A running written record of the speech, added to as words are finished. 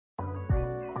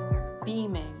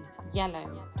beaming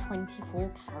yellow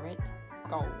 24-carat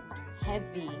gold,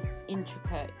 heavy,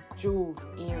 intricate, jeweled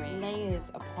earrings, layers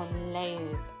upon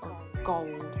layers of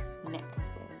gold necklaces.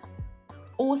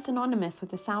 All synonymous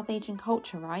with the South Asian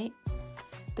culture, right?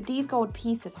 But these gold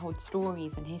pieces hold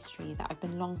stories and history that have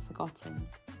been long forgotten.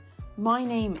 My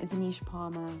name is Anisha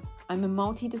Palmer. I'm a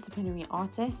multidisciplinary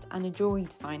artist and a jewellery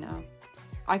designer.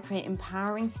 I create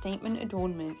empowering statement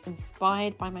adornments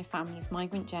inspired by my family's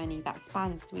migrant journey that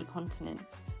spans 3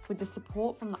 continents. With the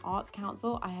support from the Arts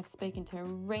Council, I have spoken to a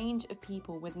range of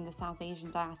people within the South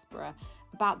Asian diaspora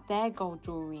about their gold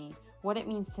jewellery, what it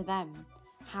means to them,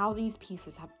 how these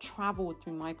pieces have travelled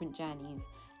through migrant journeys,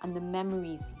 and the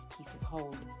memories these pieces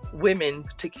hold. Women,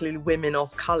 particularly women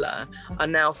of colour, are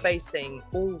now facing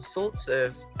all sorts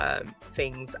of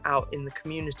things out in the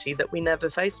community that we never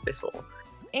faced before.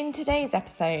 In today's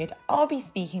episode, I'll be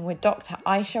speaking with Dr.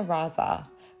 Aisha Raza.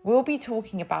 We'll be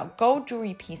talking about gold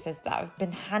jewellery pieces that have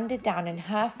been handed down in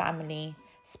her family,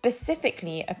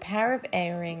 specifically a pair of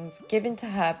earrings given to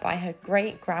her by her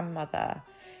great-grandmother,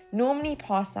 normally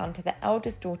passed down to the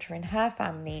eldest daughter in her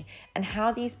family, and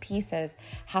how these pieces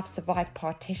have survived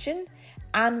partition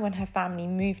and when her family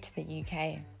moved to the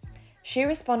UK. She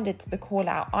responded to the call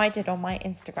out I did on my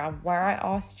Instagram where I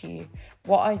asked you,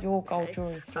 what are your gold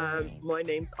jewellery stories? My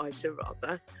name's Aisha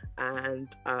Raza,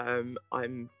 and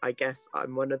I'm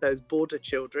one of those border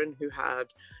children who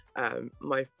had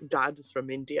my dad is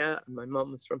from India and my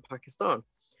mum was from Pakistan.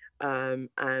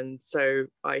 And so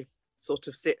I sort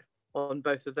of sit on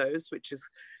both of those, which is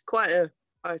quite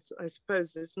I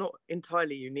suppose it's not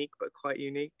entirely unique, but quite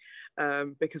unique,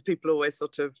 because people always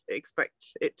sort of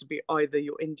expect it to be either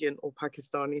you're Indian or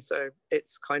Pakistani. So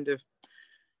it's kind of,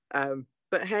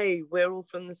 but hey, we're all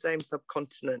from the same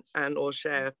subcontinent and all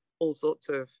share all sorts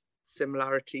of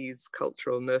similarities,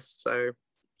 culturalness. So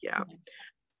yeah.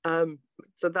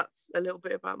 So that's a little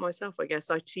bit about myself, I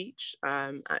guess. I teach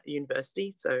at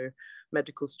university, so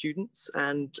medical students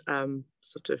and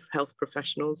sort of health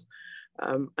professionals.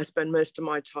 I spend most of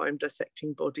my time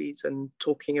dissecting bodies and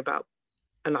talking about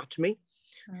anatomy.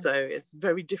 So it's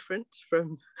very different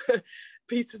from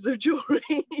pieces of jewelry.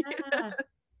 Yeah.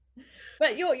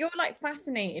 But you're like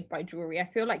fascinated by jewelry. I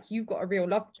feel like you've got a real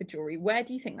love for jewelry. Where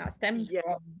do you think that stems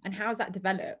from, and how's that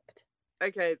developed?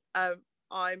 Okay,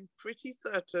 I'm pretty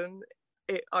certain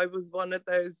I was one of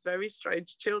those very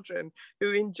strange children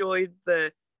who enjoyed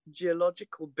the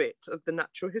geological bit of the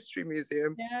Natural History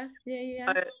Museum.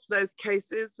 Yeah. Those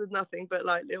cases with nothing but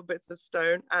like little bits of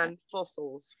stone and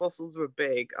fossils. Fossils were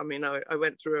big. I mean, I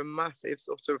went through a massive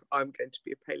sort of I'm going to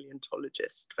be a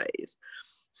paleontologist phase.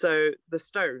 So the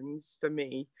stones for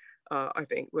me, I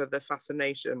think, were the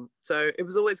fascination. So it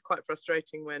was always quite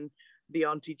frustrating when the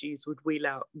Auntie G's would wheel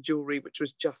out jewelry which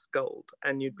was just gold,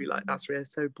 and you'd be like, that's really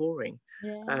so boring.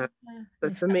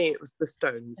 But for me, it was the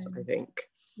stones, I think.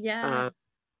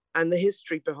 And the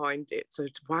history behind it. So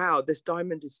wow, this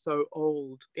diamond is so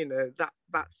old, you know,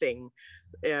 that thing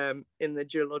in the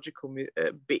geological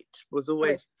bit was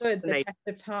always the test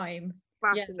of time.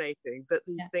 Fascinating that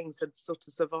these things had sort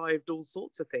of survived all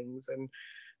sorts of things, and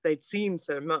they'd seen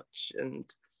so much, and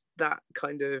that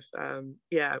kind of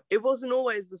it wasn't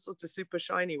always the sort of super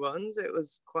shiny ones. It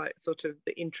was quite sort of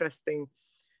the interesting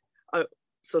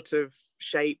sort of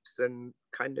shapes and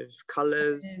kind of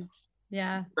colors.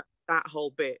 That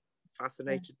whole bit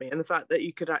fascinated me, and the fact that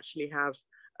you could actually have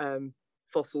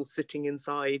fossils sitting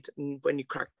inside, and when you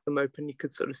cracked them open you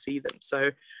could sort of see them.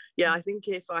 So I think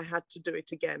if I had to do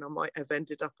it again, I might have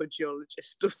ended up a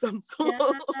geologist of some sort.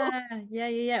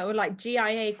 Or like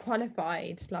GIA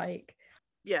qualified, like.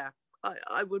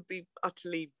 I would be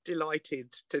utterly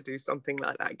delighted to do something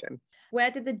like that again.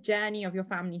 Where did the journey of your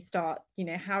family start? You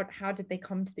know, how did they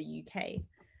come to the UK?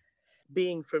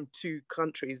 Being from 2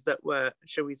 countries that were,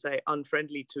 shall we say,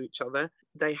 unfriendly to each other,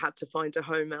 they had to find a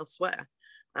home elsewhere.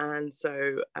 And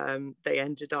so they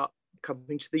ended up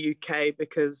coming to the UK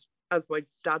because, as my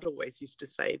dad always used to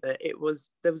say, that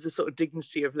there was a sort of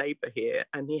dignity of labour here,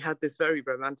 and he had this very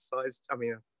romanticised, I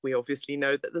mean, we obviously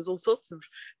know that there's all sorts of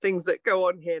things that go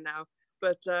on here now,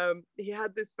 but he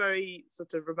had this very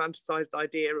sort of romanticised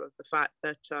idea of the fact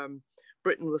that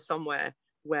Britain was somewhere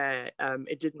where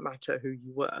it didn't matter who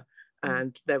you were,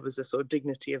 and there was a sort of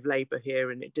dignity of labour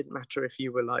here, and it didn't matter if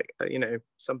you were like, you know,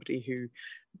 somebody who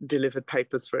delivered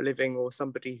papers for a living or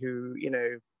somebody who, you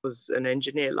know, was an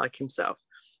engineer like himself.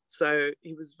 So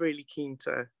he was really keen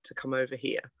to come over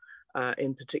here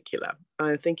in particular.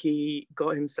 I think he got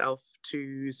himself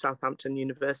to Southampton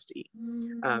University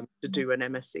to do an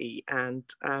MSc, and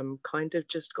kind of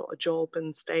just got a job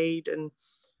and stayed and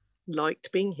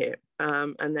liked being here.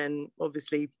 And then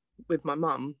obviously with my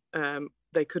mum,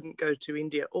 they couldn't go to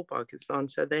India or Pakistan,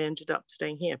 so they ended up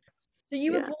staying here. So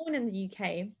you were born in the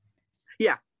UK?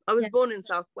 Yeah, I was born in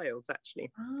South Wales,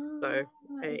 actually. So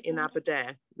in yeah.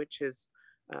 Aberdare, which is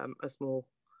a small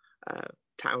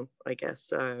town, I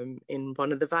guess, in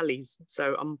one of the valleys.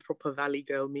 So I'm a proper valley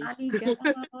girl, me. Valley girl.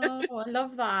 I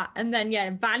love that. And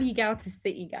then valley girl to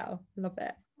city girl. Love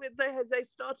it. They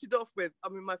started off with, I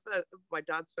mean, my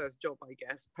dad's first job, I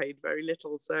guess, paid very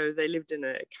little, so they lived in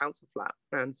a council flat,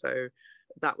 and so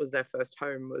that was their first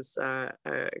home, was a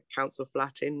council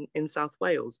flat in South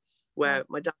Wales, where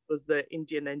my dad was the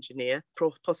Indian engineer,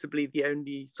 possibly the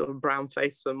only sort of brown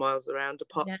face for miles around,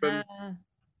 apart from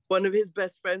one of his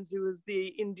best friends who was the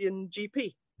Indian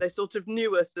GP. They sort of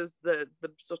knew us as the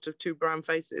sort of two brown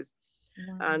faces.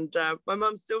 And my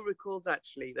mum still recalls,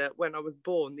 actually, that when I was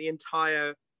born, the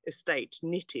entire estate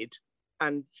knitted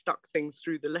and stuck things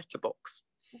through the letterbox.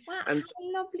 Wow, and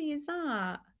how lovely is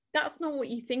that? That's not what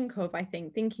you think of, I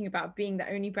think, thinking about being the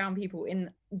only brown people in...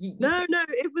 No,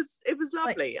 it was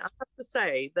lovely. I have to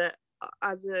say that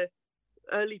as a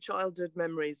early childhood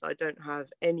memories, I don't have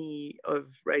any of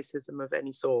racism of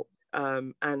any sort,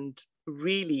 and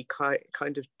really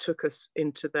kind of took us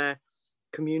into their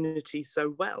community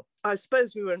so well. I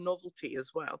suppose we were a novelty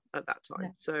as well at that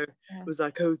time. So it was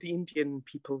like, oh, the Indian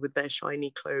people with their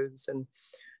shiny clothes, and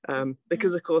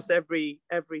because of course every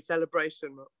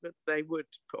celebration they would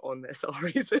put on their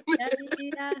saris.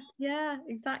 yeah,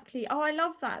 exactly. Oh, I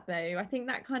love that though. I think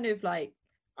that kind of like,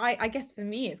 I guess for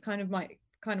me it's kind of my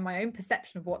own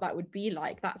perception of what that would be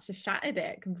like. That's just shattered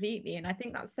it completely, and I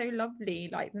think that's so lovely,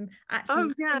 like them actually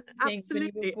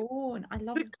absolutely. when you were born. I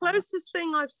love the closest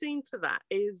thing I've seen to that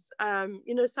is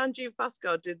Sanjeev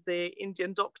Bhaskar did the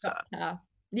Indian Doctor.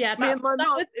 Yeah,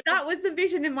 that was the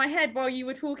vision in my head while you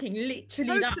were talking,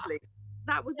 literally. Totally.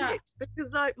 That was it,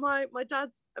 because like my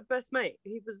dad's best mate,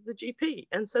 he was the GP,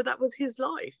 and so that was his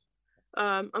life.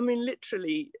 I mean,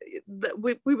 literally,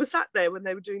 we were sat there when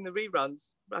they were doing the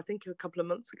reruns, I think a couple of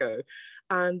months ago,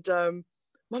 and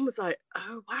Mum was like,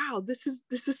 "Oh wow, this is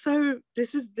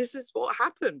what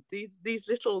happened. These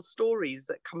little stories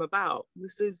that come about.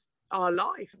 This is our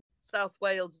life." South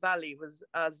Wales Valley was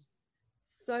as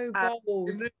so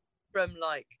bold from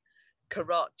like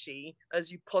Karachi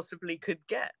as you possibly could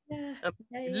get.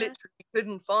 Literally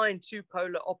couldn't find two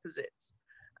polar opposites,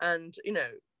 and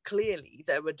clearly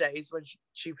there were days when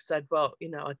she said, well,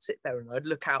 I'd sit there and I'd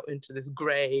look out into this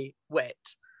grey,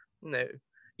 wet,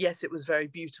 yes, it was very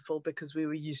beautiful because we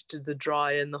were used to the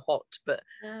dry and the hot, but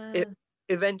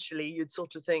eventually you'd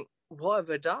sort of think, what have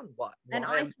I done?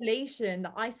 Isolation,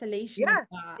 the isolation of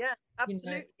that. Yeah,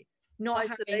 absolutely. Not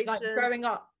having, like, growing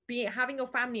up, having your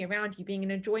family around you, being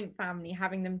in a joint family,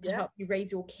 having them to help you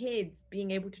raise your kids,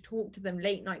 being able to talk to them,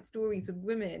 late night stories with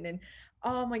women, and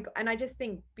oh my god. And I just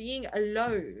think being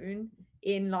alone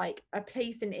in like a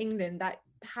place in England that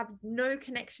have no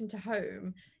connection to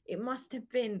home, it must have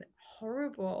been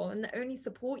horrible, and the only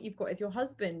support you've got is your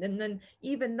husband, and then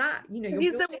even that,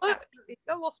 he's at work,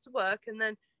 go off to work, and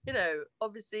then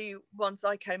obviously once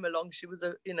I came along, she was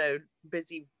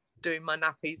busy doing my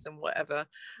nappies and whatever,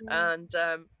 and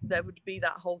there would be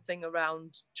that whole thing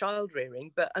around child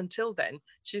rearing, but until then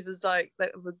she was like,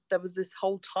 there was this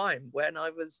whole time when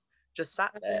I was just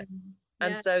sat there,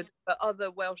 and so the other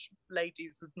Welsh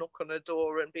ladies would knock on her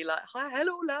door and be like, hi,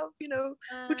 hello love,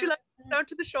 would you like to go down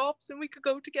to the shops and we could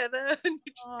go together? And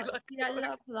you'd just be like, I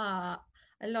love that.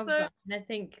 I love that. And I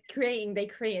think they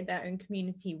created their own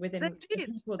community within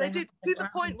they did to the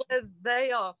point where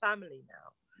they are family now.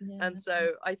 And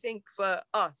so I think for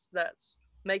us, that's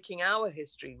making our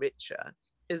history richer,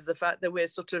 is the fact that we're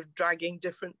sort of dragging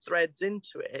different threads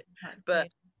into it, but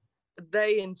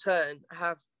they in turn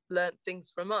have learnt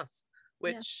things from us,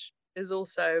 which is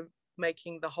also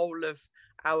making the whole of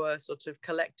our sort of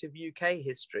collective UK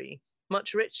history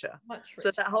much richer. So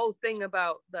that whole thing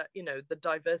about that, the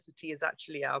diversity is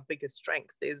actually our biggest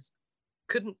strength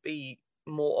couldn't be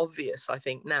more obvious, I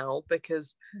think, now,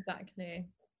 because that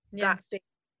thing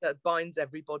that binds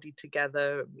everybody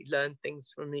together, and we learn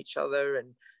things from each other,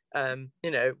 and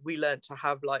we learned to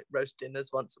have like roast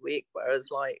dinners once a week, whereas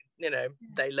like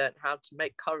they learned how to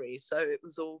make curry, so it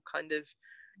was all kind of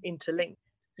interlinked.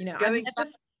 Going back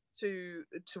to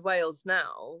Wales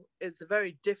now, it's a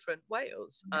very different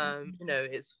Wales.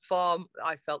 It's far,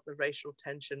 I felt the racial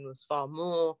tension was far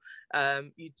more,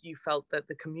 you felt that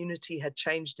the community had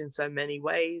changed in so many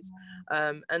ways,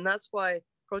 and that's why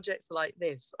projects like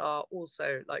this are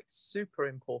also like super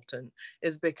important,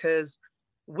 is because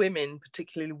women,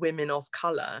 particularly women of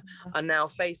color, are now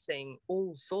facing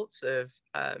all sorts of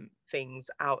things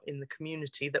out in the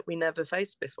community that we never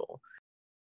faced before.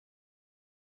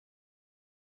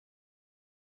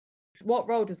 What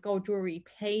role does gold jewelry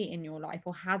play in your life,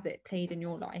 or has it played in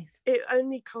your life? It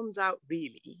only comes out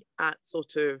really at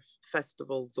sort of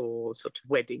festivals or sort of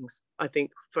weddings. I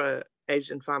think for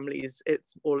Asian families,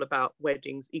 it's all about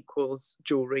weddings equals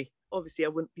jewelry. Obviously, I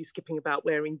wouldn't be skipping about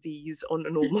wearing these on a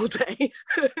normal day.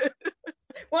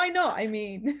 Why not? I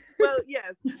mean, well,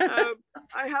 yes,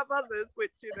 I have others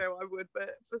which, you know, I would,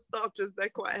 but for starters, they're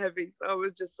quite heavy. So I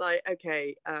was just like,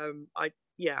 okay,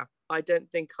 I don't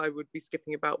think I would be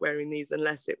skipping about wearing these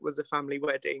unless it was a family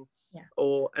wedding,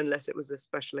 or unless it was a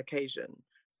special occasion.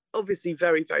 Obviously,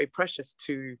 very, very precious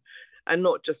to, and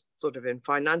not just sort of in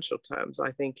financial terms.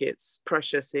 I think it's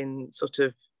precious in sort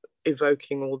of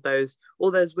evoking all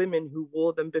those women who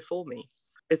wore them before me.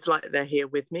 It's like they're here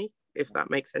with me, if that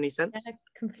makes any sense. Yeah,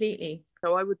 completely.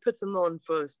 So I would put them on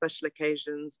for special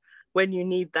occasions when you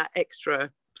need that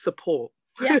extra support.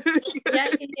 Yeah,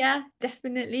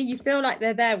 definitely. You feel like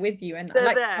they're there with you, and they're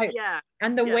like there, yeah.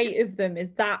 And the weight of them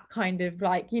is that kind of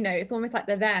like, you know, it's almost like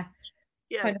they're there.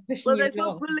 Yes. Kind of pushing well, you they're sort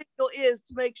of pulling your ears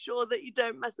to make sure that you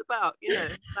don't mess about, you know,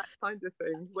 that kind of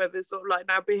thing, where they're sort of like,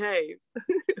 now behave.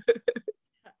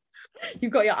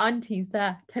 You've got your aunties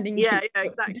there telling you. Yeah,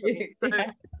 exactly. So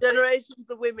generations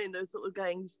of women are sort of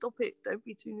going, stop it, don't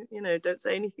be too, you know, don't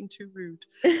say anything too rude.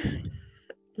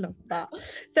 Love that.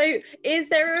 So is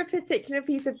there a particular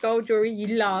piece of gold jewelry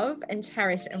you love and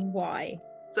cherish, and why?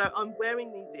 So I'm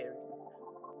wearing these earrings.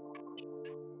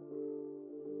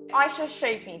 Aisha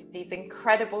shows me these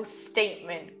incredible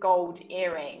statement gold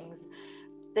earrings.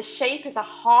 The shape is a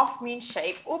half moon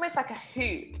shape, almost like a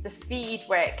hoop. The feed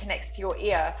where it connects to your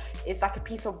ear is like a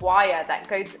piece of wire that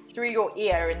goes through your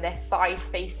ear, in their side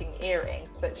facing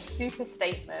earrings, but super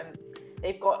statement.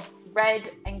 They've got red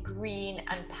and green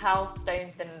and pearl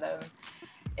stones in them.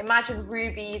 Imagine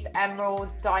rubies,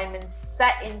 emeralds, diamonds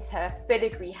set into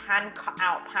filigree hand cut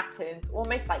out patterns,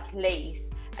 almost like lace.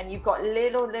 And you've got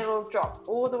little drops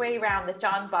all the way around the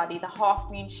Jan body, the half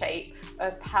moon shape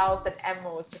of pearls and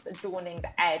emeralds just adorning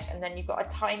the edge. And then you've got a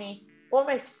tiny,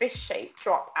 almost fish-shaped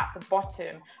drop at the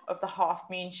bottom of the half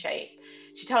moon shape.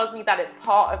 She tells me that it's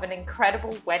part of an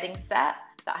incredible wedding set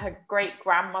that her great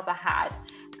grandmother had,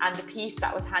 and the piece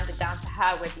that was handed down to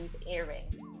her were these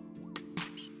earrings.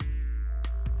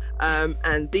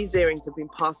 And these earrings have been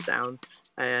passed down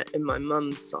in my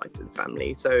mum's side of the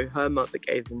family. So her mother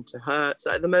gave them to her.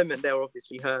 So at the moment, they're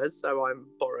obviously hers, so I'm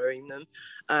borrowing them.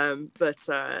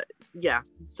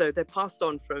 So they're passed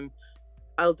on from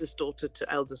eldest daughter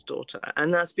to eldest daughter.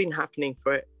 And that's been happening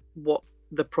for what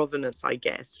the provenance, I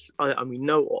guess, we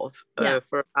know of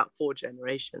for about 4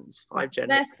 generations, 5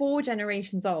 generations. They're 4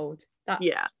 generations old.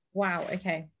 Wow,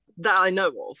 okay. That I know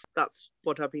of. That's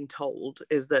what I've been told,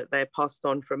 is that they're passed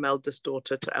on from eldest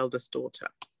daughter to eldest daughter.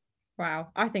 Wow,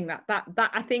 I think that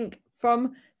I think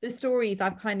from the stories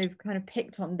I've kind of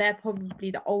picked on, they're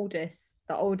probably the oldest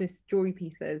jewelry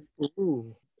pieces.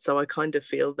 Ooh. So I kind of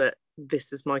feel that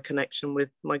this is my connection with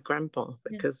my grandpa,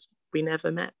 because we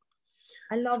never met.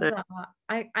 I love that.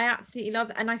 I absolutely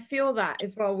love it. And I feel that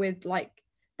as well with like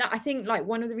that. I think like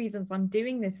one of the reasons I'm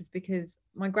doing this is because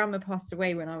my grandma passed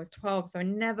away when I was 12, so I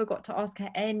never got to ask her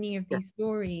any of these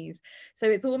stories. So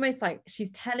it's almost like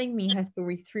she's telling me her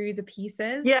story through the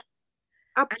pieces. Yeah,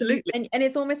 absolutely. And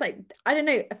it's almost like, I don't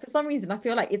know, for some reason I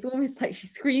feel like it's almost like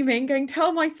she's screaming, going,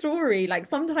 tell my story. Like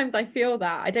sometimes I feel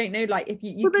that. I don't know, like if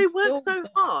you well, they work so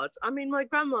hard. I mean, my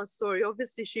grandma's story,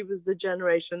 obviously she was the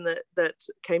generation that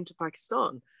came to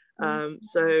Pakistan.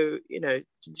 So, you know,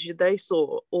 they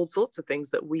saw all sorts of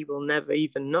things that we will never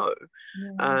even know.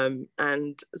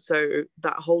 And so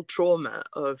that whole trauma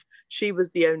of, she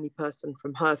was the only person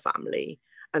from her family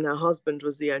and her husband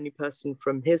was the only person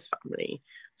from his family.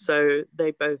 So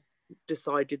they both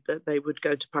decided that they would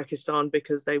go to Pakistan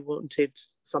because they wanted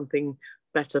something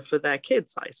better for their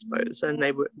kids, I suppose. And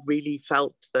they really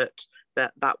felt that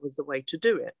was the way to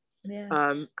do it.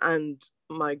 And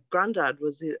my granddad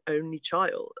was the only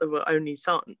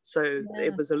son, so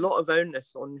it was a lot of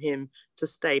onus on him to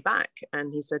stay back,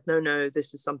 and he said no,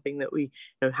 this is something that we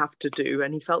have to do,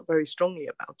 and he felt very strongly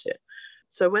about it.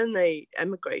 So when they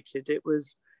emigrated, it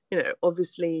was,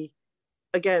 obviously,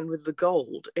 again with the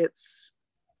gold, it's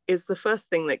the first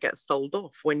thing that gets sold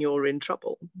off when you're in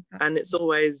trouble. And it's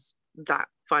always that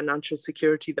financial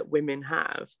security that women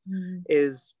have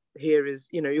is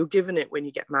you're given it when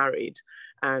you get married,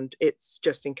 and it's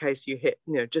just in case you hit,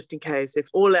 just in case, if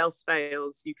all else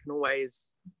fails, you can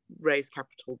always raise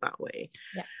capital that way.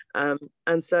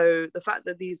 And so the fact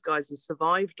that these guys have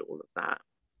survived all of that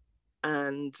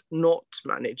and not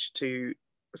managed to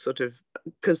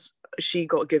because she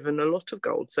got given a lot of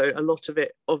gold, so a lot of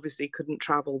it obviously couldn't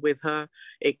travel with her.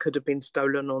 It could have been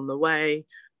stolen on the way.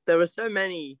 There are so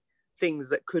many things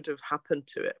that could have happened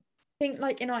to it. I think,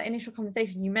 like, in our initial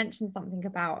conversation, you mentioned something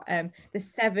about the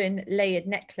 7-layered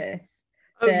necklace.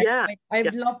 Yeah.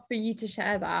 I'd love for you to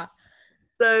share that.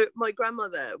 So my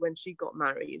grandmother, when she got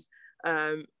married,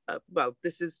 well,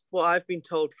 this is what I've been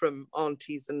told from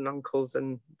aunties and uncles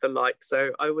and the like,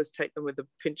 so I always take them with a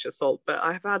pinch of salt, but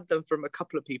I've had them from a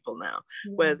couple of people now,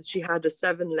 where she had a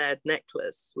 7-layered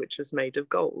necklace which was made of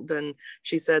gold, and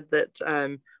she said that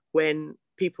when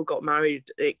people got married,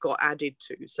 it got added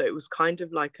to, so it was kind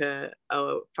of like a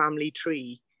family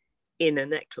tree in a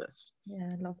necklace.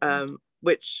 I love that.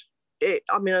 Which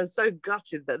I mean, I'm so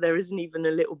gutted that there isn't even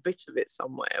a little bit of it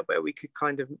somewhere where we could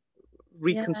kind of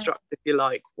reconstruct, if you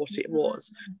like, what it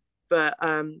was. But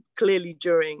clearly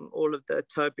during all of the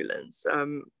turbulence,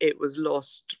 it was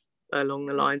lost along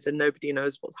the lines, and nobody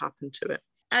knows what's happened to it.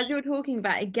 As you're talking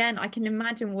about, again, I can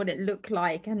imagine what it looked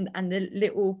like, and the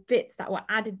little bits that were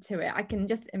added to it. I can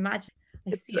just imagine.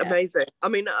 It's amazing. I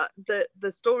mean,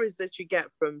 the stories that you get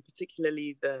from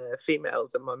particularly the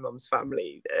females in my mum's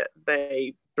family,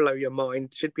 they blow your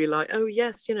mind. She'd be like, oh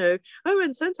yes, you know, oh,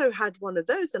 and so had one of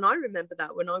those, and I remember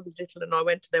that when I was little and I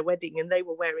went to their wedding and they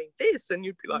were wearing this, and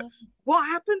you'd be like, what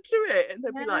happened to it? And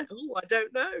they'd be like, oh, I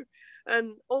don't know.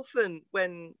 And often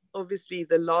when obviously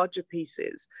the larger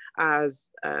pieces,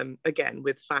 as again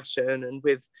with fashion and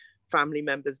with family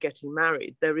members getting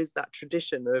married, there is that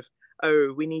tradition of,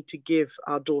 oh, we need to give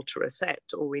our daughter a set,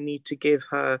 or we need to give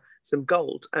her some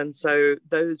gold. And so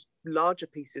those larger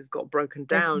pieces got broken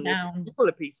down into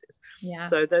smaller pieces.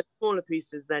 So those smaller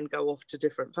pieces then go off to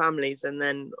different families, and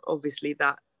then obviously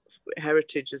that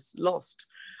heritage is lost.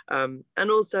 And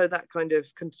also that kind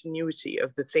of continuity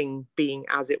of the thing being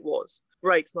as it was.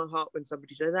 Breaks my heart when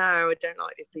somebody says, no, I don't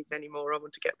like this piece anymore, I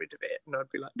want to get rid of it. And I'd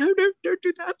be like, no, don't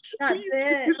do that. That's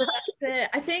it.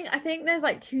 I think there's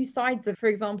like two sides of, for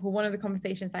example, one of the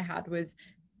conversations I had was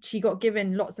she got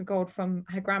given lots of gold from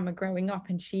her grandma growing up,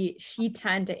 and she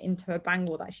turned it into a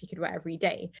bangle that she could wear every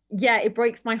day. Yeah, it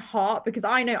breaks my heart because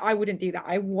I know I wouldn't do that.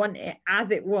 I want it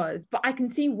as it was, but I can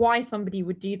see why somebody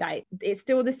would do that. It's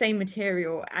still the same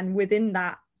material, and within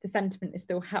that, the sentiment is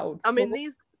still held. I mean,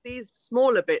 these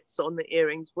smaller bits on the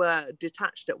earrings were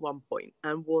detached at one point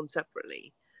and worn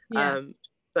separately.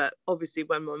 But obviously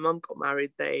when my mum got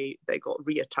married, they got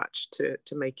reattached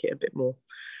to make it a bit more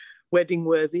wedding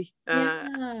worthy.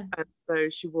 And so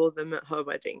she wore them at her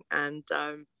wedding, and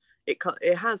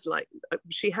it has like,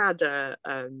 she had a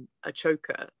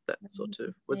choker that sort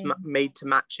of was made to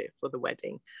match it for the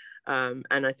wedding.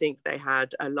 And I think they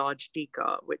had a large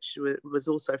dika, which was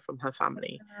also from her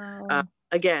family.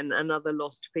 Again, another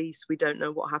lost piece. We don't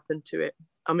know what happened to it.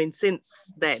 I mean,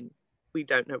 since then, we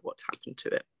don't know what's happened to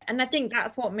it. And I think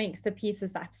that's what makes the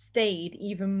pieces that have stayed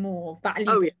even more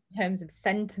valuable in terms of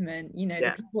sentiment. You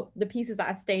know, the pieces that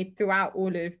have stayed throughout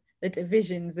all of the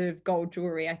divisions of gold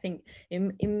jewelry, I think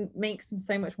it makes them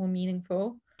so much more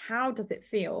meaningful. How does it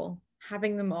feel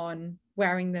having them on,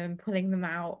 wearing them, pulling them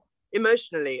out?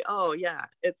 Emotionally, oh yeah,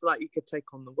 it's like you could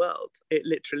take on the world. It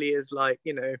literally is like,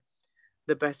 you know,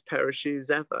 the best pair of shoes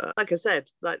ever. Like I said,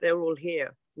 like they're all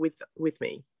here with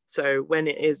me. So when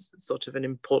it is sort of an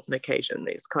important occasion,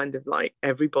 it's kind of like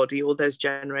everybody, all those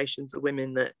generations of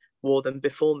women that wore them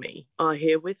before me are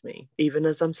here with me. Even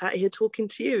as I'm sat here talking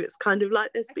to you, it's kind of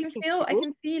like they're speaking to you. I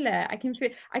can feel it.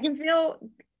 I can feel,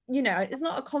 you know, it's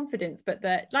not a confidence, but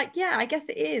that, like, yeah, I guess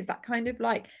it is that kind of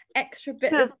like extra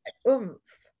bit of oomph.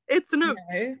 It's an oomph.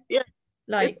 You know? Yeah.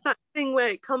 Like, it's that thing where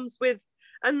it comes with,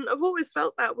 and I've always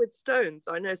felt that with stones.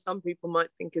 I know some people might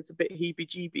think it's a bit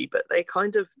heebie-jeebie, but they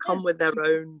kind of come with their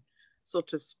own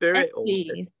sort of spirit.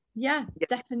 Yeah,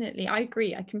 definitely. I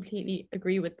agree. I completely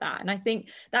agree with that. And I think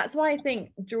that's why I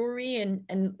think jewelry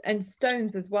and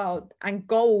stones as well, and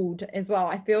gold as well,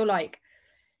 I feel like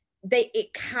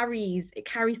it carries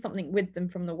something with them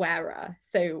from the wearer.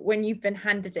 So when you've been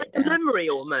handed it down, a memory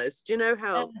almost, you know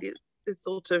how it's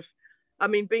sort of, I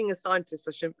mean, being a scientist,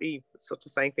 I shouldn't be sort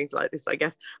of saying things like this, I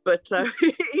guess, but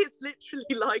it's literally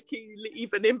like you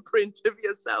leave an imprint of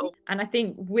yourself. And I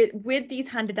think with these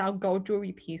handed down gold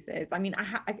jewelry pieces, I mean,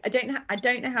 I don't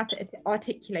know how to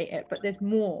articulate it, but there's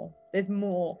more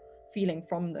feeling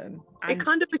from them. And it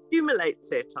kind of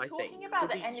accumulates it, I think. Talking about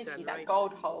the energy that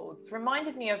gold holds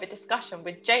reminded me of a discussion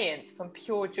with Jayant from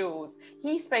Pure Jewels.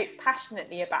 He spoke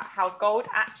passionately about how gold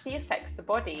actually affects the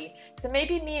body. So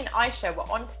maybe me and Aisha were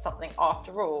onto something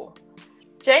after all.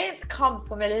 Jayant comes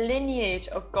from a lineage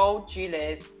of gold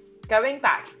jewelers going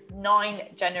back 9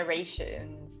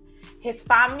 generations. His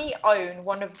family own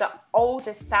one of the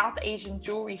oldest South Asian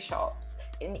jewelry shops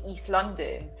in East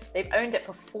London. They've owned it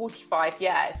for 45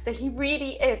 years. So he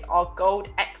really is our gold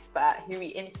expert who we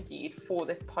interviewed for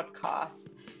this podcast.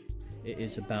 It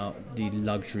is about the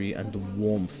luxury and the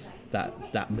warmth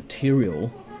that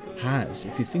material has.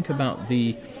 If you think about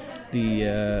the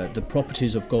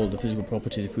properties of gold, the physical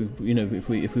properties,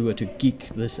 if we were to geek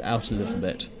this out a little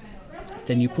bit,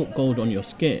 then you put gold on your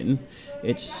skin.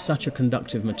 It's such a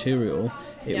conductive material.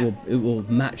 It will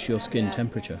match your skin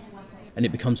temperature, and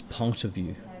it becomes part of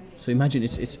you. So imagine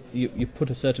you put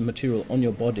a certain material on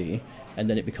your body, and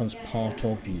then it becomes part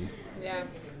of you. Yeah.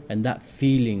 And that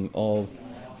feeling of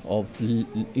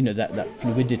that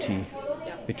fluidity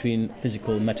between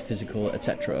physical, metaphysical,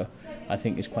 etc., I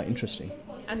think is quite interesting.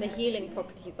 And the healing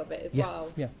properties of it as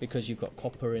well. Yeah, because you've got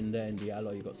copper in there in the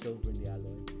alloy, you've got silver in the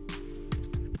alloy.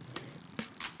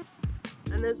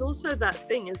 And there's also that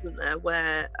thing, isn't there,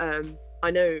 where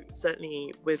I know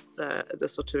certainly with the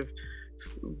sort of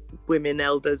women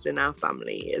elders in our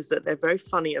family, is that they're very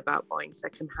funny about buying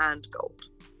second-hand gold,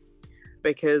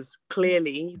 because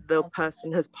clearly the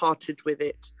person has parted with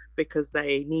it because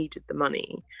they needed the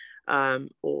money,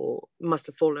 or must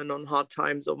have fallen on hard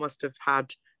times, or must have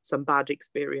had some bad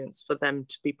experience for them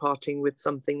to be parting with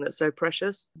something that's so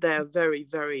precious. They're very,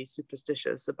 very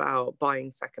superstitious about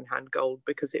buying secondhand gold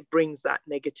because it brings that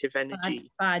negative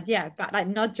energy. Bad, like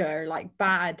nudger, like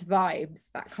bad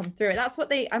vibes that come through it. That's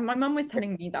what my mum was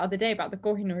telling me the other day about the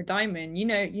Kohinoor diamond. You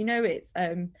know it's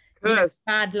Cursed.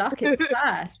 Bad luck. It's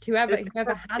cursed. Whoever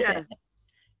has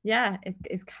it,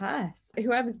 is cursed.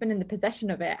 Whoever's been in the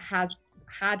possession of it has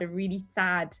had a really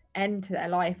sad end to their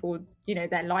life, or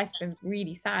their life's been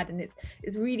really sad, and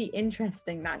it's really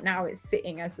interesting that now it's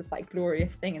sitting as this like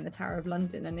glorious thing in the Tower of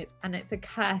London, and it's a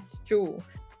cursed jewel.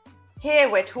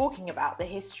 Here we're talking about the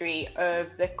history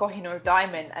of the Kohinoor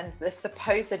diamond and the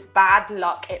supposed bad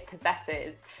luck it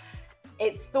possesses.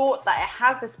 It's thought that it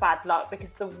has this bad luck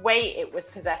because the way it was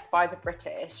possessed by the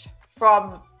British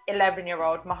from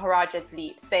 11-year-old Maharaja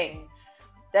Dalip Singh.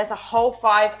 There's a whole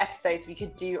 5 episodes we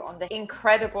could do on the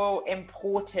incredible,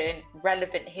 important,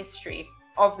 relevant history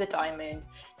of the diamond.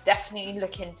 Definitely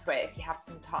look into it if you have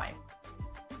some time.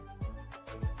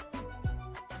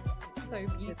 So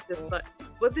beautiful. It's like,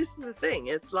 well, this is the thing.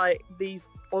 It's like these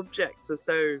objects are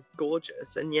so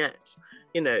gorgeous, and yet,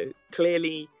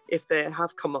 clearly if they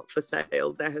have come up for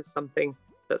sale, there has something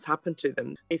that's happened to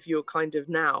them. If you're kind of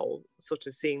now sort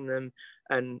of seeing them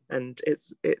and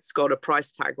it's got a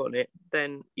price tag on it,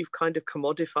 then you've kind of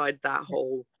commodified that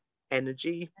whole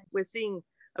energy. We're seeing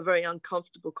a very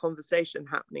uncomfortable conversation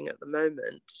happening at the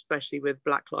moment, especially with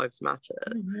Black Lives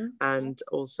Matter, and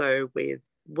also with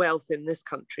wealth in this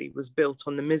country was built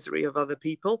on the misery of other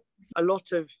people. A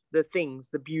lot of the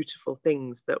beautiful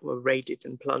things that were raided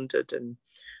and plundered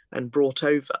and brought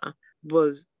over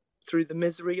was through the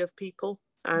misery of people.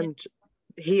 And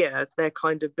here they're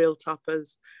kind of built up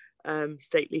as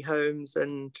stately homes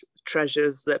and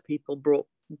treasures that people brought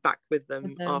back with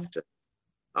them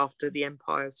after the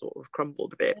empire sort of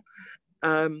crumbled a bit.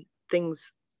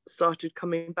 Things started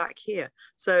coming back here.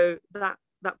 So that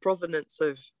provenance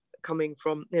of coming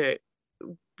from,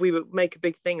 we would make a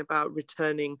big thing about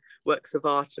returning works of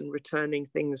art and returning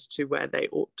things to where they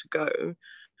ought to go.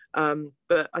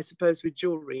 But I suppose with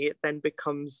jewelry, it then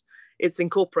becomes, it's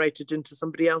incorporated into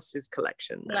somebody else's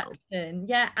collection now.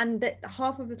 Yeah, and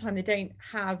half of the time they don't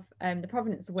have the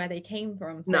provenance of where they came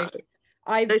from. So no.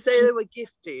 They say they were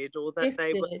gifted, or that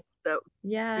they were.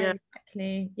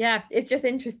 Exactly. Yeah, it's just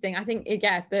interesting. I think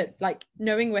that like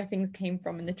knowing where things came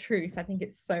from and the truth, I think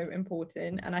it's so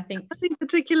important. And I think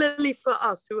particularly for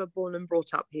us who are born and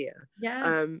brought up here,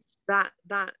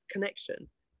 that connection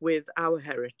with our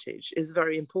heritage is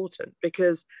very important,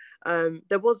 because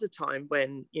there was a time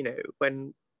when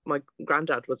my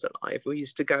granddad was alive, we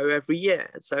used to go every year,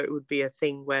 so it would be a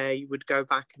thing where you would go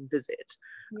back and visit.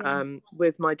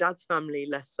 With my dad's family,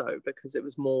 less so, because it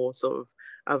was more sort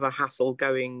of a hassle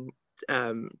going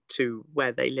to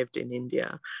where they lived in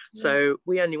India. So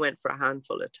we only went for a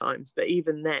handful of times, but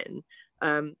even then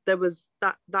there was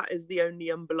that is the only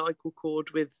umbilical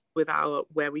cord with our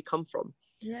where we come from.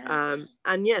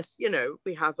 And yes,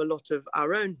 we have a lot of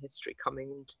our own history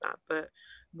coming into that, but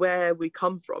where we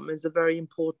come from is a very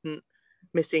important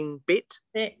missing bit.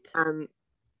 And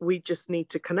we just need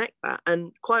to connect that,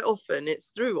 and quite often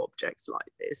it's through objects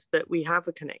like this that we have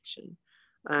a connection.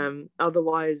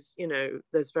 Otherwise,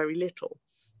 there's very little.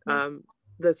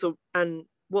 And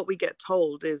what we get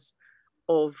told is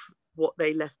of what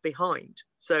they left behind,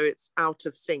 so it's out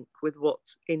of sync with what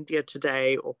India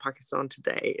today or Pakistan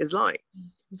today is like.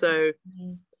 So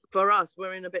for us,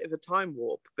 we're in a bit of a time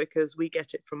warp, because we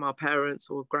get it from our parents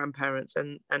or grandparents,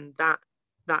 and that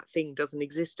thing doesn't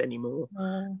exist anymore.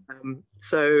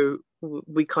 So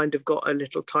we kind of got a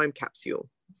little time capsule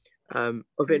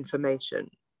of information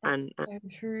That's so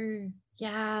true.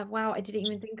 Yeah, wow, I didn't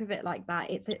even think of it like that.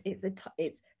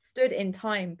 It's stood in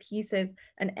time, pieces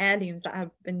and heirlooms that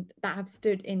have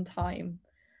stood in time,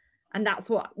 and that's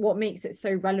what makes it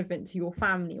so relevant to your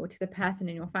family or to the person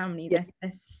in your family. Yeah.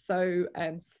 They're so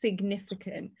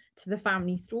significant to the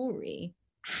family story.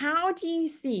 How do you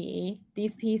see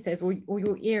these pieces or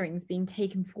your earrings being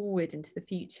taken forward into the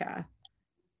future?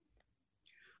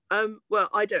 Well,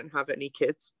 I don't have any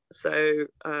kids, so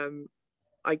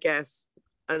I guess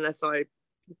unless I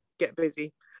get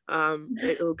busy,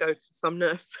 it'll go to some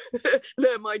nurse,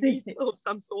 my niece of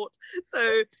some sort.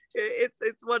 So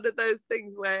it's one of those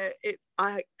things where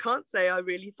I can't say I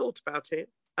really thought about it,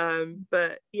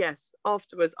 but yes,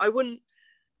 afterwards I wouldn't.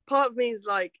 Part of me is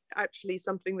like, actually,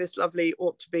 something this lovely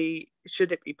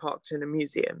should it be parked in a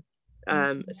museum,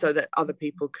 so that other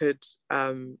people could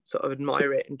sort of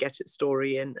admire it and get its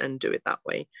story and do it that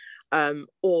way,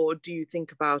 or do you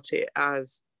think about it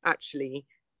as actually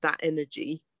that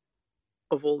energy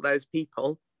of all those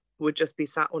people would just be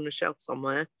sat on a shelf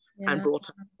somewhere and brought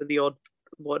up for the odd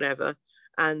whatever,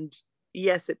 and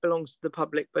yes, it belongs to the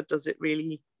public, but does it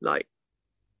really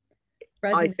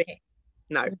I think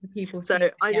no. So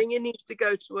I think it needs to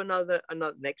go to another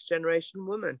next generation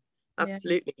woman,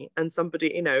 absolutely. And somebody,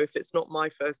 if it's not my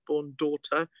firstborn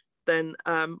daughter, then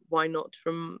why not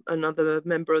from another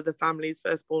member of the family's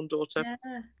firstborn daughter?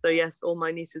 So yes, all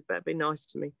my nieces better be nice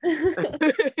to me.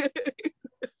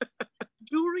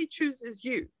 Jewelry chooses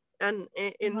you, and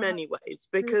in many ways,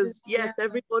 because yes,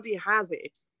 everybody has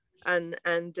it, and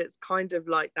it's kind of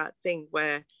like that thing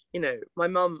where my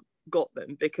mum got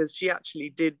them because she actually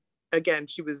did. Again,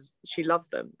 she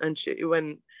loved them, and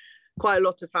when quite a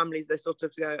lot of families, they sort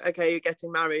of go, okay, you're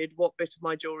getting married, what bit of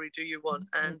my jewelry do you want?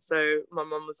 And so my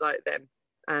mum was like them,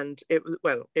 and it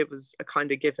was a kind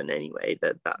of given anyway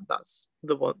that's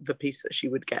the piece that she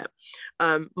would get.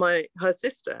 Her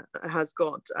sister has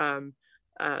got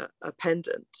a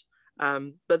pendant,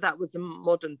 but that was a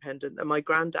modern pendant that my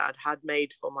granddad had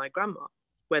made for my grandma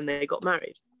when they got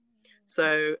married.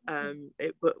 So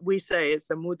we say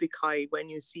it's a mudikai. When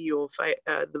you see your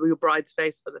bride's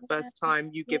face for the first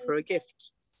time, you give her a gift.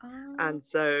 And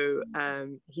so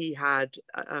he had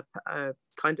a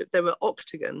kind of, there were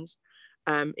octagons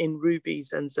in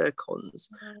rubies and zircons,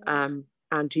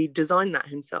 and he designed that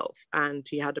himself, and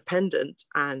he had a pendant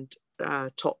and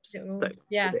tops,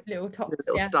 little tops,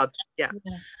 studs,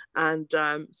 and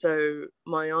so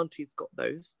my auntie's got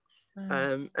those.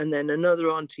 And then another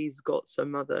auntie's got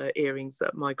some other earrings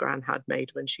that my gran had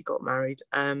made when she got married.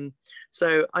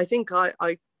 So I think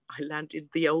I landed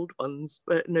the old ones,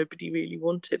 but nobody really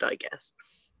wanted, I guess.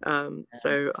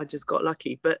 So I just got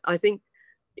lucky. But I think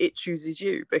it chooses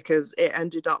you, because it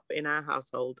ended up in our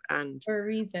household, and for a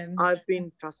reason. I've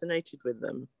been fascinated with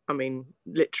them. I mean,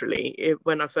 literally,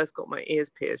 when I first got my ears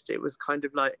pierced, it was kind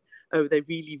of like, oh, they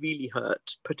really, really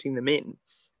hurt putting them in.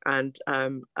 And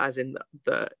as in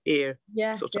the ear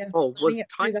sort of hole was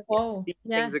tiny. These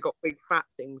things have got big fat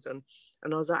things, and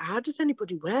I was like, how does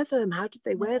anybody wear them? How did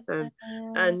they wear them?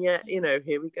 And yet,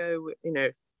 here we go.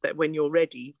 That when you're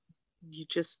ready, you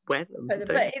just wear them. But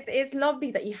it's lovely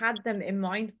that you had them in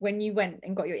mind when you went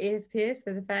and got your ears pierced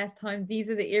for the first time. These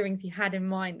are the earrings you had in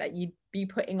mind that you'd be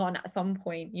putting on at some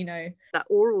point. That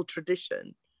oral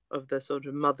tradition of the sort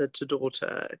of mother to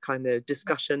daughter kind of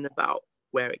discussion about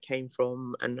where it came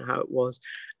from and how it was.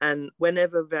 And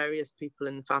whenever various people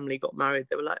in the family got married,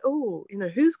 they were like, oh,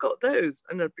 who's got those?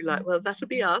 And I'd be like, well, that'll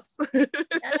be us.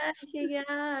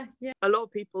 yeah. A lot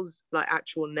of people's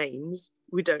actual names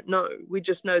we don't know. We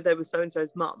just know they were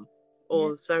so-and-so's mum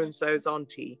or so-and-so's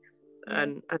auntie,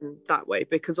 and that way,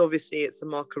 because obviously it's a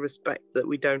mark of respect that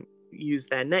we don't use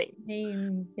their names.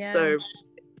 So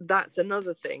that's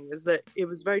another thing, is that it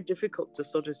was very difficult to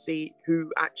sort of see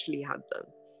who actually had them,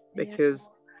 because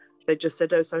they just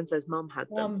said, oh, so-and-so's mum had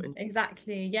them.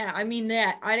 Exactly. I mean,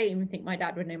 I don't even think my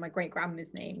dad would know my great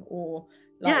grandma's name, or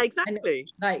exactly.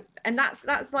 And that's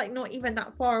not even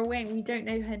that far away, and we don't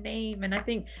know her name. And I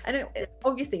think,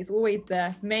 obviously it's always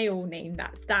the male name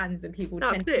that stands, and people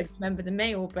tend to remember the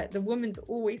male, but the woman's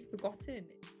always forgotten.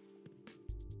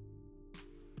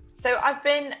 So I've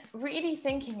been really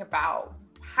thinking about,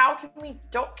 how can we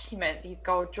document these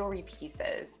gold jewelry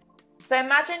pieces? So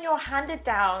imagine you're handed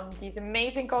down these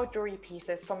amazing gold jewelry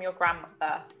pieces from your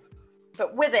grandmother,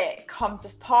 but with it comes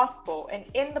this passport, and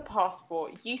in the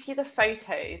passport you see the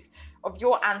photos of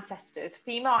your ancestors,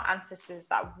 female ancestors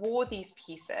that wore these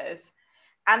pieces,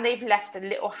 and they've left a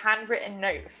little handwritten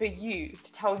note for you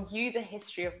to tell you the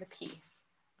history of the piece.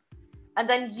 And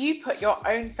then you put your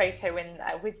own photo in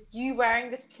there with you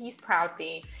wearing this piece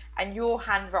proudly and your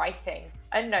handwriting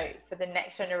a note for the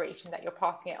next generation that you're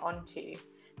passing it on to.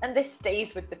 And this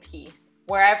stays with the piece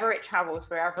wherever it travels,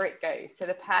 wherever it goes, so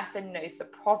the person knows the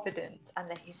provenance and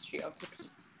the history of the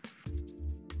piece.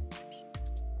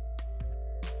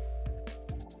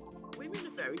 Women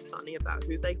are very funny about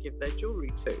who they give their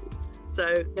jewellery to.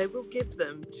 So they will give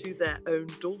them to their own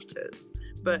daughters,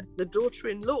 but the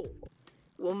daughter-in-law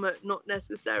will not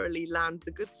necessarily land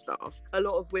the good stuff. A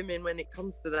lot of women, when it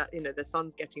comes to that, their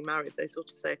son's getting married, they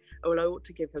sort of say, oh, well, I ought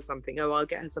to give her something. Oh, I'll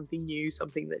get her something new,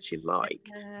 something that she'd like,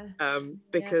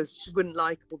 because she wouldn't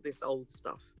like all this old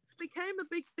stuff. It became a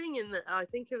big thing I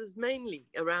think it was mainly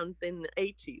around in the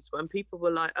 80s when people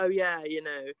were like, oh yeah,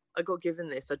 I got given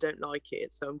this, I don't like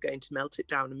it, so I'm going to melt it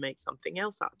down and make something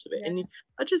else out of it. And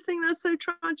I just think that's so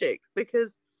tragic,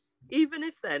 because even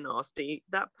if they're nasty,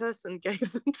 that person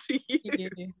gave them to you.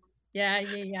 Yeah.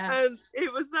 And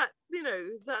it was that,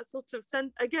 it was that sort of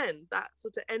that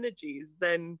sort of energy is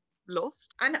then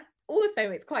lost. And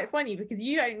also it's quite funny because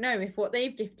you don't know if what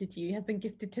they've gifted you has been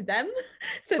gifted to them.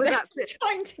 So they're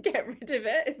trying to get rid of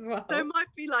it as well. There might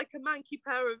be like a manky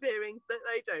pair of earrings that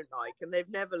they don't like and they've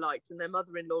never liked, and their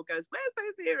mother-in-law goes, where's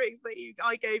those earrings that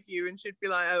I gave you? And she'd be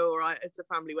like, oh, all right, it's a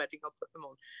family wedding, I'll put them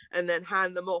on, and then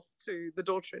hand them off to the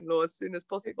daughter-in-law as soon as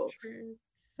possible.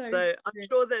 So I'm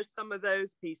sure there's some of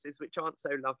those pieces which aren't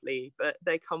so lovely, but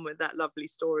they come with that lovely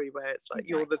story where it's like,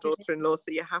 you're the daughter-in-law,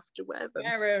 so you have to wear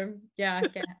them. Yeah,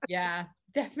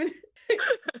 definitely.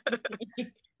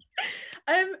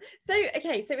 So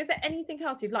is there anything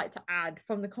else you'd like to add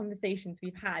from the conversations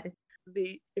we've had?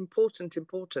 The important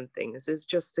things is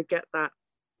just to get that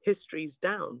histories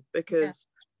down, because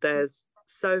there's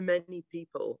so many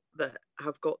people that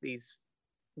have got these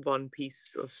one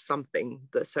piece of something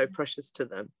that's so precious to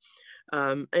them,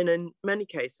 and in many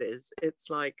cases it's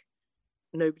like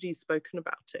nobody's spoken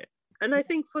about it. And I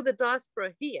think for the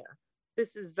diaspora here,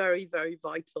 this is very, very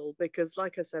vital, because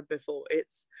like I said before, it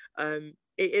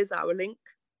is our link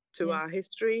to our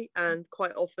history, and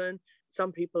quite often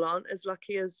some people aren't as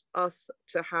lucky as us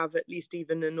to have at least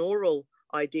even an oral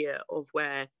idea of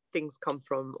where things come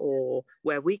from or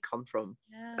where we come from.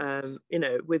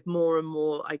 With more and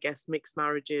more, I guess, mixed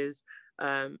marriages,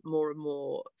 more and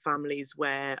more families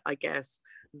where I guess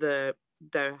there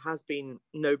has been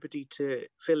nobody to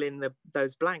fill in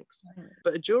those blanks.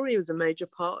 But jewelry was a major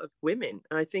part of women.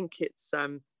 I think it's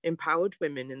empowered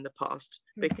women in the past,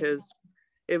 because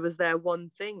it was their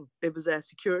one thing. It was their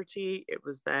security. It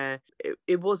was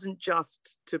it wasn't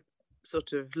just to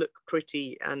sort of look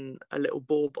pretty and a little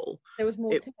bauble. There was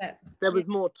more to it. There was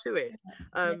more to it.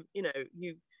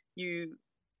 You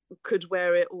could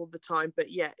wear it all the time, but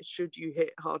should you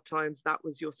hit hard times, that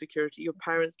was your security. Your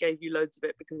parents gave you loads of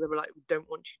it because they were like, we don't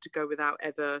want you to go without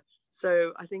ever.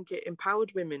 So I think it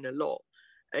empowered women a lot.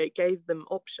 It gave them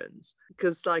options,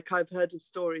 because like I've heard of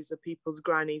stories of people's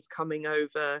grannies coming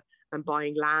over and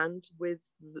buying land with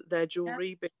their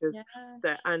jewelry, because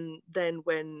and then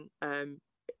when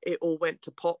it all went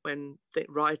to pot, when the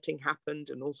rioting happened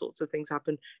and all sorts of things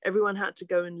happened, everyone had to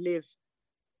go and live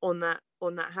on that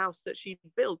house that she'd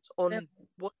built on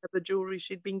whatever jewelry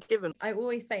she'd been given. I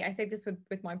always say, I say this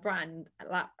with my brand,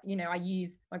 like, I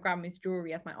use my grandma's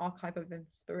jewelry as my archive of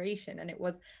inspiration, and it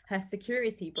was her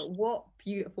security. But what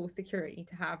beautiful security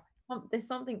to have. There's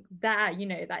something there,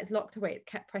 that is locked away, it's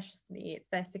kept preciously, it's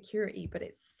their security, but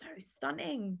it's so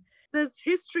stunning. There's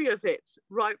history of it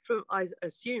right from, I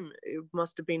assume it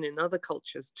must have been in other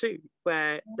cultures too,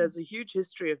 where there's a huge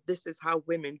history of this is how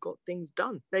women got things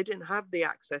done. They didn't have the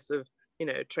access of,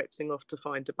 traipsing off to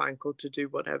find a bank or to do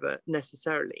whatever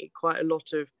necessarily. Quite a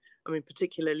lot of,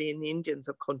 particularly in the Indian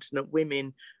subcontinent,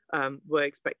 women were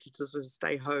expected to sort of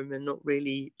stay home and not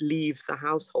really leave the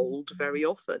household very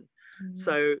often.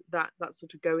 So that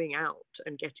sort of going out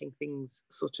and getting things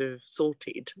sort of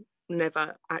sorted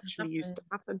never actually used to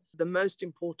happen. The most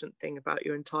important thing about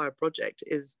your entire project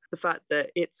is the fact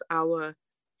that it's our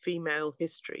female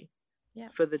history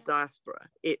for the diaspora.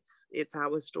 It's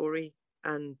our story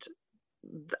and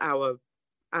our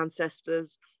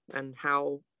ancestors, and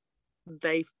how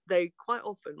they quite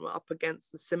often were up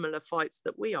against the similar fights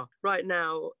that we are right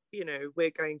now.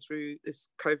 We're going through this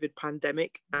COVID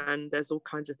pandemic, and there's all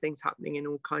kinds of things happening in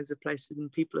all kinds of places,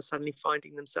 and people are suddenly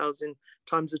finding themselves in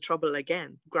times of trouble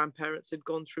again. Grandparents had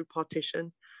gone through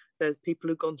partition. There's people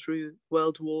who've gone through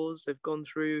world wars. They've gone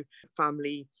through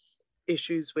family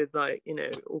issues with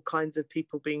all kinds of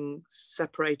people being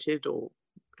separated or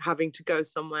having to go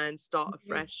somewhere and start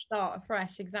afresh,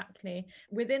 exactly.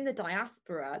 Within the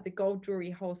diaspora, the gold jewelry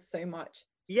holds so much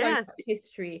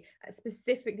history,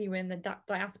 specifically within the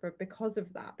diaspora, because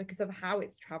of how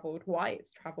it's traveled, why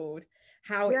it's traveled,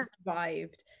 how it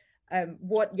survived.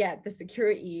 the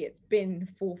security it's been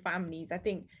for families. I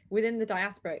think within the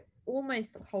diaspora it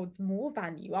almost holds more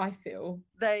value, I feel.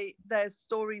 There's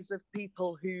stories of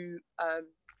people who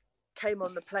came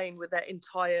on the plane with their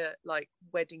entire like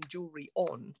wedding jewelry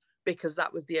on, because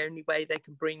that was the only way they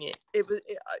could bring it.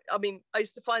 I mean, I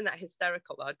used to find that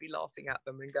hysterical. I'd be laughing at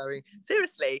them and going,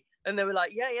 seriously? And they were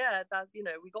like, yeah, that, you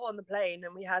know, we got on the plane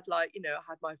and we had like, you know, I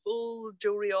had my full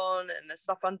jewelry on and the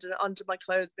stuff under my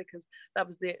clothes, because that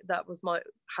was my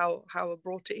how I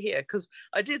brought it here. Because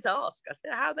I did ask, I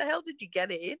said, how the hell did you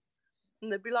get it in?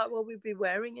 And they'd be like, well, we'd be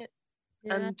wearing it.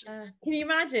 Yeah. And can you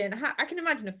imagine? I can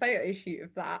imagine a photo shoot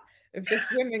of that, of just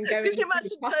women going. Can you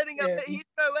imagine turning up at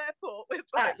Heathrow Airport with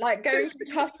like going to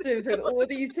customs with all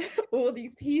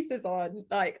these pieces on?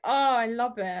 Like, oh, I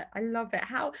love it.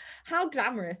 How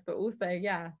glamorous, but also,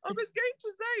 yeah. I was going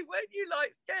to say, weren't you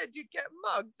like scared you'd get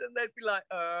mugged? And they'd be like,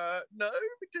 no,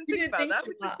 we didn't think about that.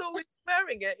 We just thought we were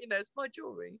wearing it. You know, it's my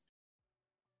jewelry.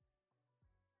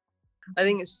 I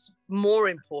think it's more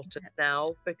important now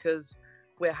because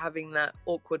we're having that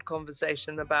awkward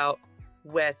conversation about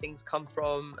where things come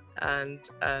from and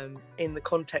in the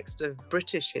context of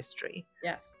British history.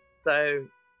 Yeah. So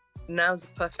now's the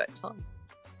perfect time.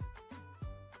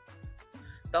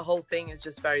 The whole thing is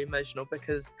just very emotional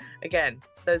because, again,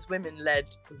 those women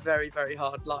led very, very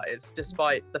hard lives,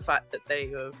 despite the fact that they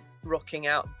were rocking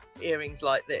out earrings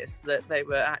like this, that they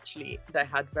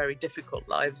had very difficult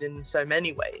lives in so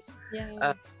many ways.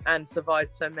 And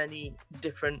survived so many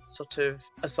different sort of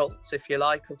assaults, if you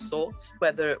like, of sorts,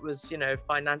 whether it was, you know,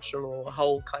 financial or a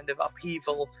whole kind of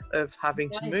upheaval of having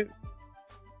to move.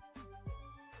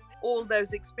 All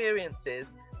those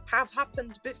experiences have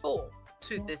happened before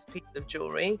to this piece of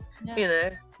jewelry. You know,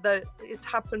 that it's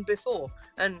happened before,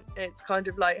 and it's kind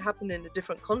of like happened in a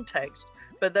different context,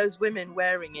 but those women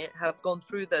wearing it have gone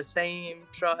through the same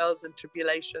trials and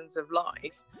tribulations of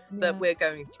life that we're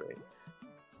going through.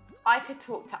 I could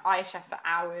talk to Aisha for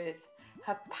hours.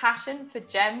 Her passion for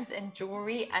gems and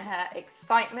jewelry and her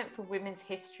excitement for women's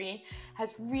history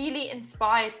has really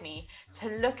inspired me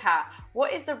to look at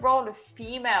what is the role of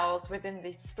females within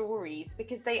these stories,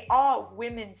 because they are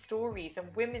women's stories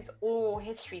and women's oral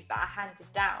histories that are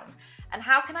handed down. And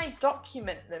how can I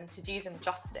document them to do them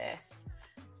justice?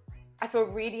 I feel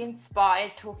really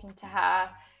inspired talking to her,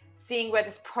 seeing where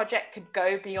this project could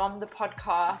go beyond the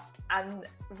podcast and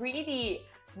really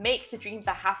make the dreams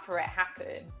I have for it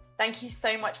happen. Thank you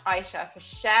so much, Aisha, for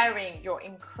sharing your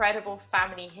incredible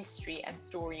family history and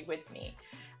story with me.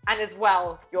 And as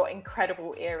well, your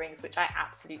incredible earrings, which I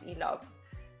absolutely love.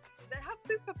 They have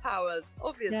superpowers,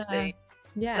 obviously.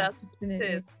 Yeah, that's what it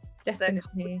is.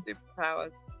 Definitely. They're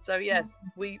superpowers. So yes,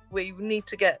 we need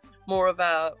to get more of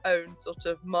our own sort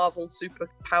of Marvel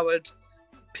superpowered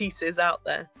pieces out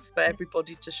there for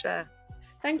everybody to share.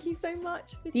 Thank you so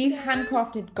much. These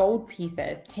handcrafted gold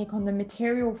pieces take on the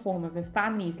material form of a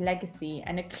family's legacy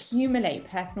and accumulate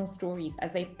personal stories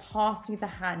as they pass through the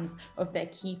hands of their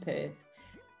keepers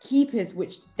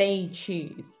which they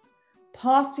choose.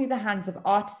 Pass through the hands of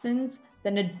artisans,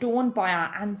 then adorned by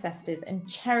our ancestors and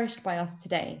cherished by us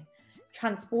today,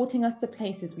 transporting us to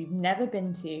places we've never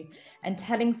been to and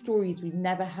telling stories we've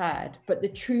never heard, but the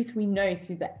truth we know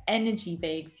through the energy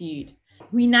they exude.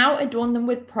 We now adorn them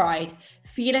with pride,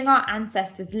 feeling our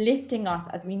ancestors lifting us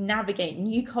as we navigate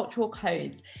new cultural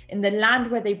codes in the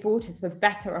land where they brought us for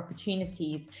better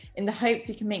opportunities, in the hopes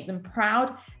we can make them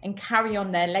proud and carry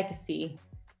on their legacy.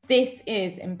 This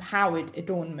is empowered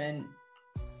adornment.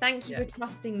 Thank you for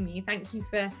trusting me. Thank you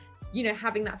for,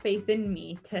 having that faith in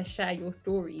me to share your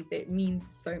stories. It means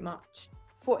so much.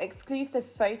 For exclusive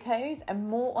photos and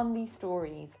more on these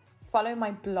stories, follow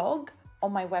my blog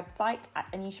on my website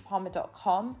at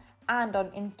anishapalmer.com and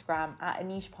on Instagram at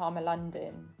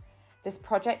anishapalmerlondon. This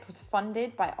project was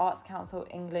funded by Arts Council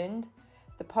England.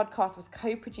 The podcast was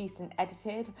co-produced and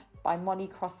edited by Molly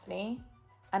Crossley,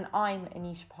 and I'm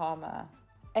Anisha Palmer.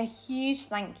 A huge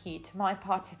thank you to my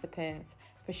participants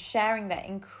for sharing their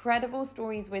incredible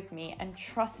stories with me and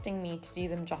trusting me to do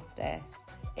them justice.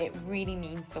 It really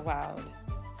means the world.